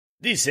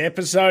This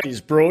episode is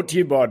brought to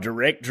you by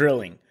Direct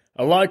Drilling,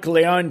 a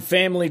locally owned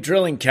family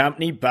drilling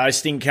company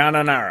based in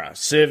Kununurra,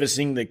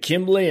 servicing the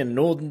Kimberley and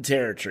Northern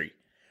Territory.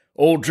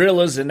 All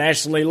drillers are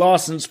nationally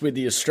licensed with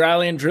the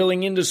Australian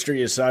Drilling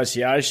Industry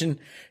Association,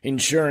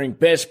 ensuring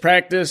best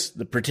practice,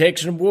 the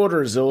protection of water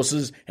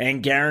resources,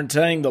 and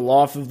guaranteeing the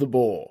life of the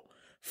bore.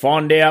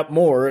 Find out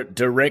more at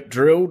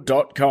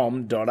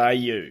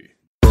directdrill.com.au.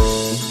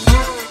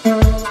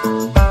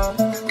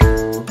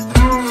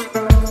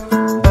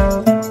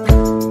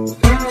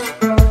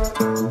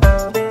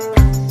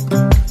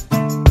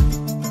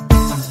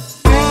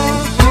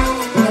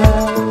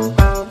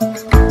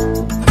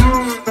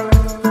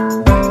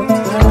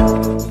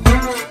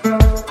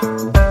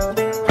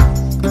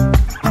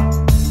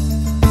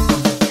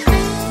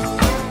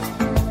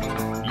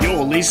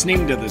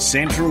 Listening to the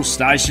Central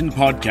Station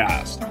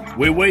Podcast,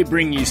 where we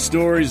bring you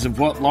stories of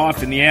what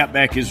life in the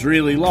outback is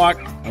really like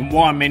and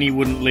why many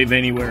wouldn't live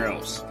anywhere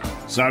else.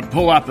 So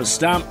pull up a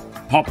stump,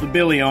 pop the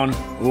billy on,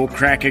 or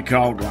crack a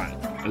cold one,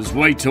 as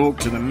we talk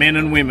to the men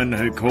and women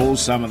who call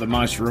some of the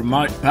most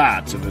remote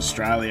parts of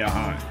Australia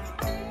home.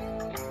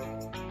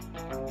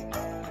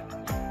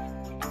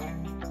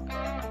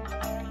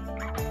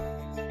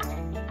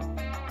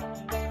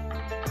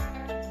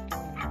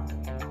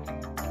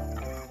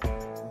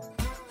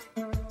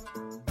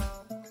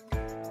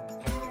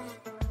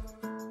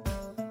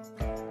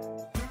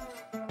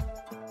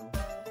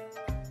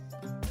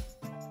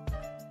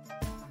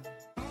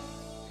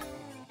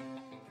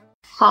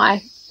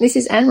 Hi, this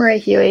is Anne-Marie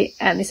Huey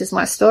and this is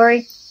my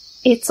story,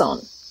 It's On.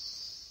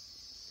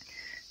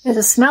 There's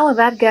a smell of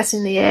avgas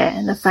in the air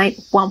and the faint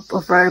whomp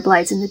of rotor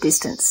blades in the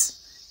distance.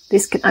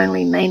 This can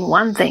only mean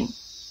one thing.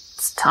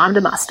 It's time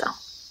to muster.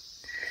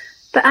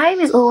 The aim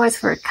is always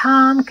for a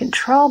calm,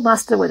 controlled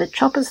muster where the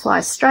choppers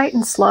fly straight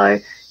and slow,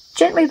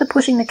 gently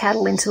pushing the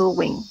cattle into a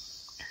wing.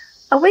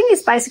 A wing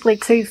is basically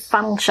two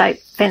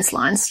funnel-shaped fence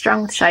lines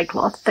strung with shade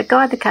cloth that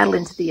guide the cattle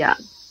into the yard.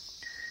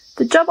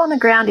 The job on the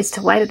ground is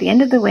to wait at the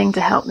end of the wing to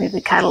help move the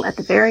cattle at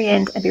the very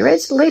end and be ready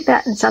to leap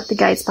out and shut the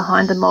gates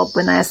behind the mob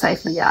when they are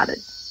safely yarded.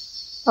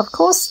 Of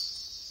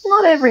course,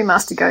 not every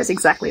muster goes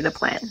exactly to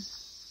plan.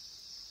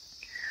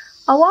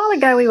 A while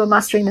ago we were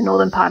mustering the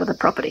northern part of the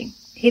property,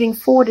 hitting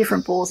 4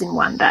 different bores in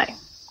one day.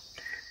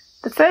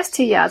 The first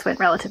 2 yards went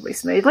relatively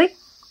smoothly,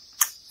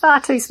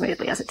 far too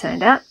smoothly as it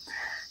turned out,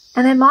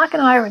 and then Mike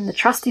and I were in the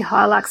trusty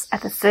Hilux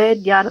at the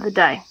 3rd yard of the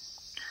day.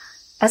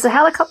 As the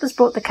helicopters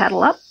brought the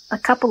cattle up, a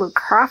couple of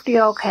crafty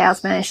old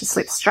cows managed to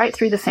slip straight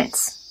through the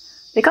fence.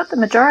 They got the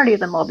majority of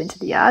the mob into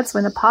the yards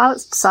when the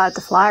pilots decided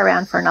to fly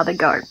around for another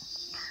go.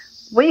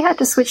 We had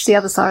to switch the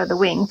other side of the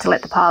wing to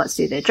let the pilots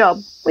do their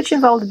job, which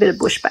involved a bit of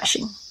bush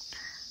bashing.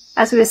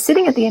 As we were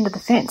sitting at the end of the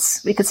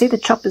fence, we could see the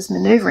choppers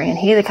manoeuvring and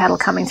hear the cattle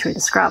coming through the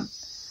scrub.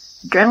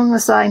 Adrenaline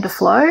was starting to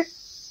flow,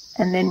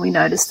 and then we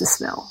noticed the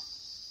smell.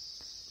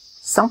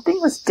 Something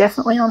was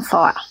definitely on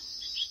fire.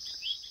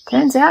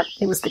 Turns out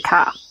it was the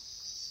car.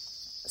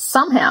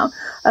 Somehow,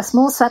 a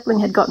small sapling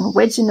had gotten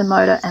wedged in the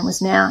motor and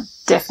was now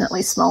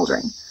definitely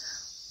smouldering.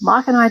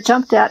 Mike and I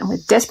jumped out and were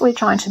desperately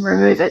trying to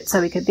remove it so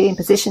we could be in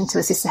position to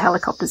assist the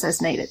helicopters as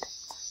needed.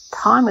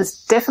 Time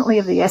was definitely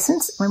of the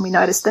essence when we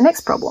noticed the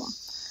next problem.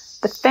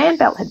 The fan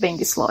belt had been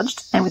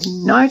dislodged, and with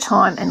no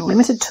time and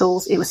limited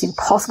tools, it was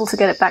impossible to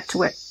get it back to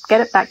where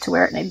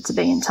it needed to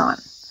be in time.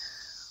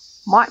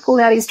 Mike pulled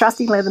out his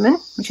trusty Leatherman,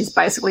 which is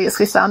basically a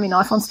Swiss Army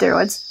knife on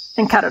steroids,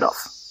 and cut it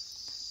off.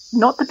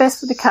 Not the best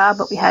for the car,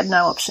 but we had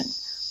no option.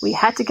 We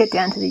had to get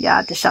down to the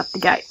yard to shut the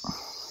gate.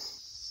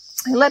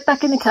 We leapt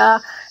back in the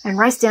car and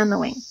raced down the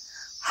wing.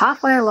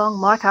 Halfway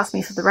along, Mike asked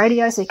me for the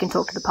radio so he can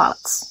talk to the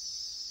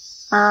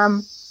pilots.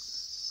 I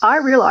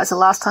realised the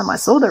last time I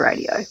saw the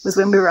radio was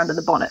when we were under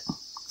the bonnet.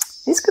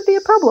 This could be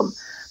a problem,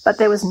 but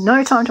there was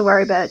no time to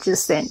worry about it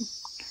just then.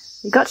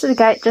 We got to the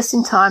gate just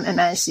in time and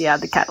managed to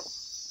yard the cattle.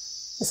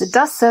 As the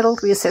dust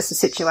settled, we assessed the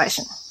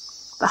situation.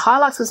 The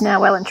Hilux was now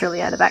well and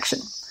truly out of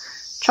action.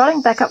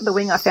 Trotting back up the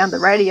wing, I found the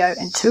radio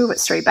and 2 of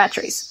its 3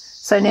 batteries.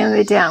 So now we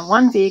were down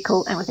 1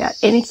 vehicle and without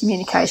any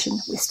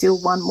communication, with still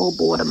 1 more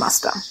bore to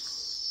muster.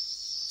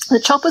 The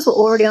choppers were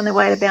already on their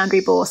way to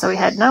Boundary Bore, so we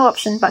had no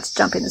option but to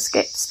jump in the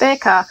spare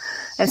car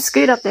and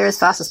scoot up there as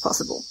fast as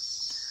possible.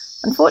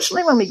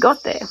 Unfortunately, when we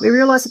got there, we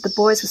realised that the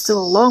boys were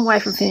still a long way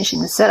from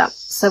finishing the setup,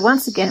 so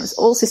once again it was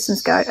all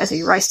systems go as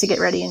we raced to get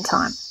ready in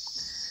time.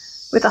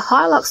 With the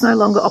Hilux no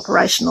longer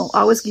operational,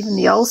 I was given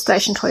the old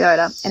station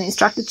Toyota and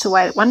instructed to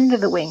wait at one end of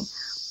the wing,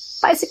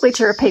 basically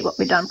to repeat what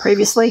we'd done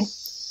previously,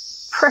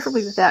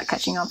 preferably without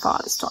catching on fire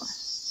this time.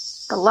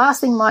 The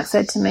last thing Mike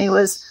said to me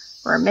was,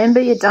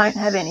 "Remember, you don't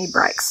have any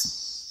brakes."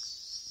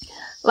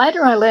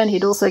 Later I learned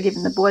he'd also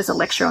given the boys a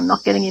lecture on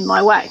not getting in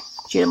my way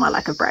due to my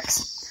lack of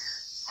brakes.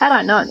 Had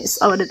I known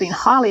this, I would have been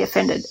highly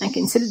offended and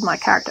considered my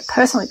character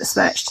personally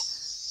besmirched,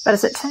 but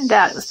as it turned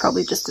out, it was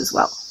probably just as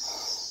well.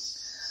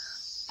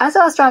 As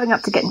I was driving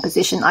up to get in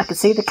position, I could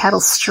see the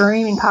cattle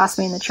streaming past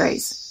me in the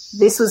trees.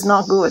 This was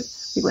not good.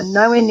 We were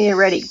nowhere near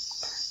ready.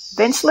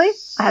 Eventually,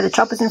 I had the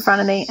choppers in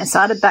front of me and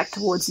started back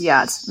towards the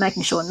yards,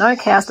 making sure no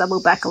cows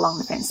doubled back along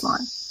the fence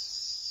line.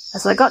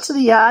 As I got to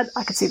the yard,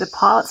 I could see the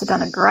pilots had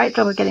done a great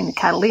job of getting the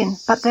cattle in,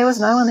 but there was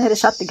no one there to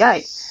shut the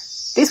gate.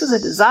 This was a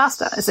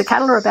disaster, as the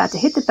cattle were about to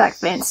hit the back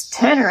fence,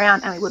 turn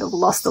around, and we would have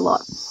lost the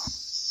lot.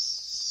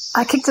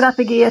 I kicked it up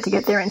a gear to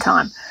get there in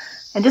time,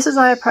 and just as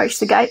I approached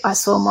the gate, I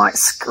saw Mike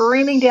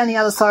screaming down the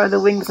other side of the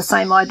wing with the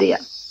same idea.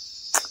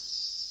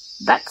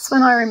 That's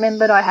when I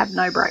remembered I have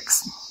no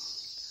brakes.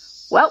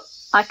 Well,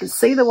 I could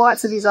see the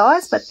whites of his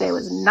eyes, but there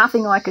was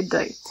nothing I could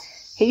do.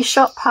 He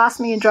shot past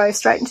me and drove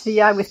straight into the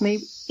yard with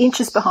me,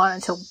 inches behind,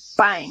 until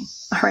bang,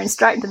 I ran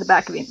straight into the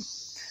back of him.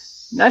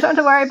 No time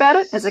to worry about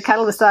it, as the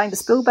cattle were starting to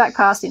spill back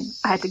past him.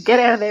 I had to get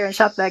out of there and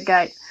shut that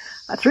gate.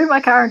 I threw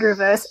my car into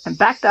reverse and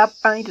backed up,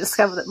 only to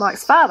discover that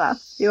Mike's father,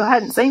 who I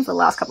hadn't seen for the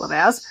last couple of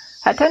hours,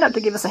 had turned up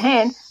to give us a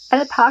hand and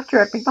had parked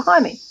directly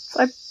behind me.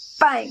 So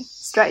bang,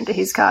 straight into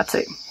his car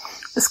too.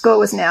 The score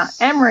was now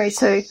Anne-Marie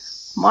 2,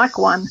 Mike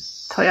 1,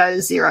 Toyota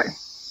 0.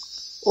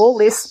 All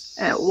this,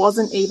 and it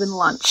wasn't even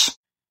lunch.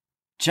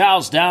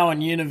 Charles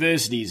Darwin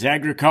University's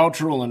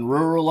Agricultural and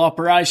Rural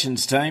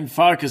Operations team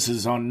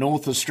focuses on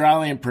North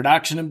Australian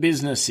production and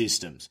business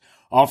systems,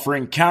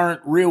 offering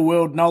current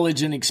real-world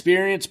knowledge and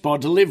experience by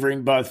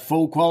delivering both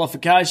full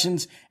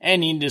qualifications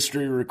and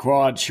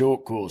industry-required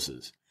short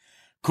courses.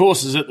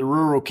 Courses at the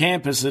rural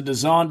campus are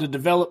designed to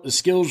develop the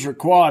skills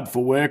required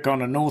for work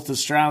on a North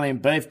Australian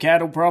beef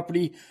cattle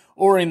property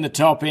or in the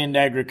top-end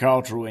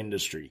agricultural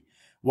industry,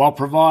 while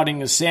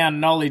providing a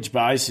sound knowledge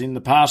base in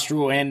the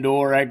pastoral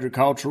and/or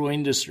agricultural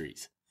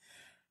industries.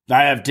 They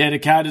have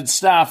dedicated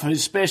staff who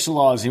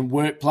specialise in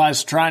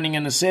workplace training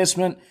and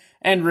assessment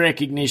and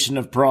recognition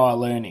of prior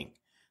learning.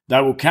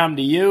 They will come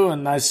to you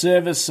and they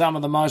service some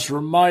of the most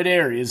remote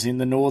areas in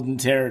the Northern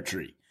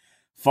Territory.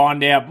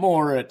 Find out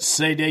more at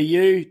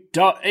cdu.edu.au.